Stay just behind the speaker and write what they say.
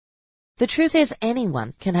The truth is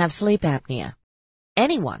anyone can have sleep apnea.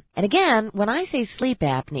 Anyone. And again, when I say sleep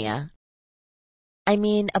apnea, I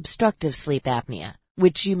mean obstructive sleep apnea,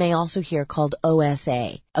 which you may also hear called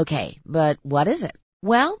OSA. Okay, but what is it?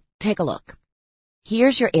 Well, take a look.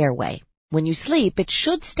 Here's your airway. When you sleep, it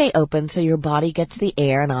should stay open so your body gets the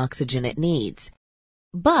air and oxygen it needs.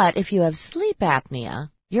 But if you have sleep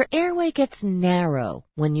apnea, your airway gets narrow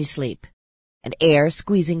when you sleep, and air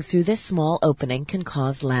squeezing through this small opening can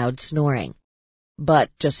cause loud snoring.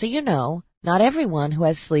 But just so you know, not everyone who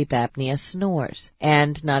has sleep apnea snores,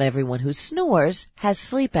 and not everyone who snores has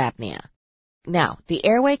sleep apnea. Now, the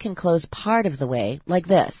airway can close part of the way, like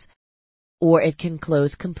this, or it can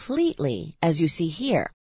close completely, as you see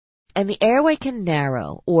here. And the airway can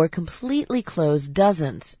narrow or completely close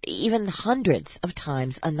dozens, even hundreds of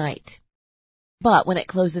times a night. But when it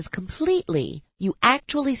closes completely, you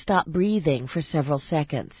actually stop breathing for several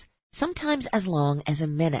seconds, sometimes as long as a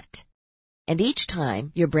minute. And each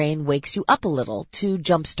time, your brain wakes you up a little to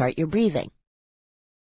jumpstart your breathing.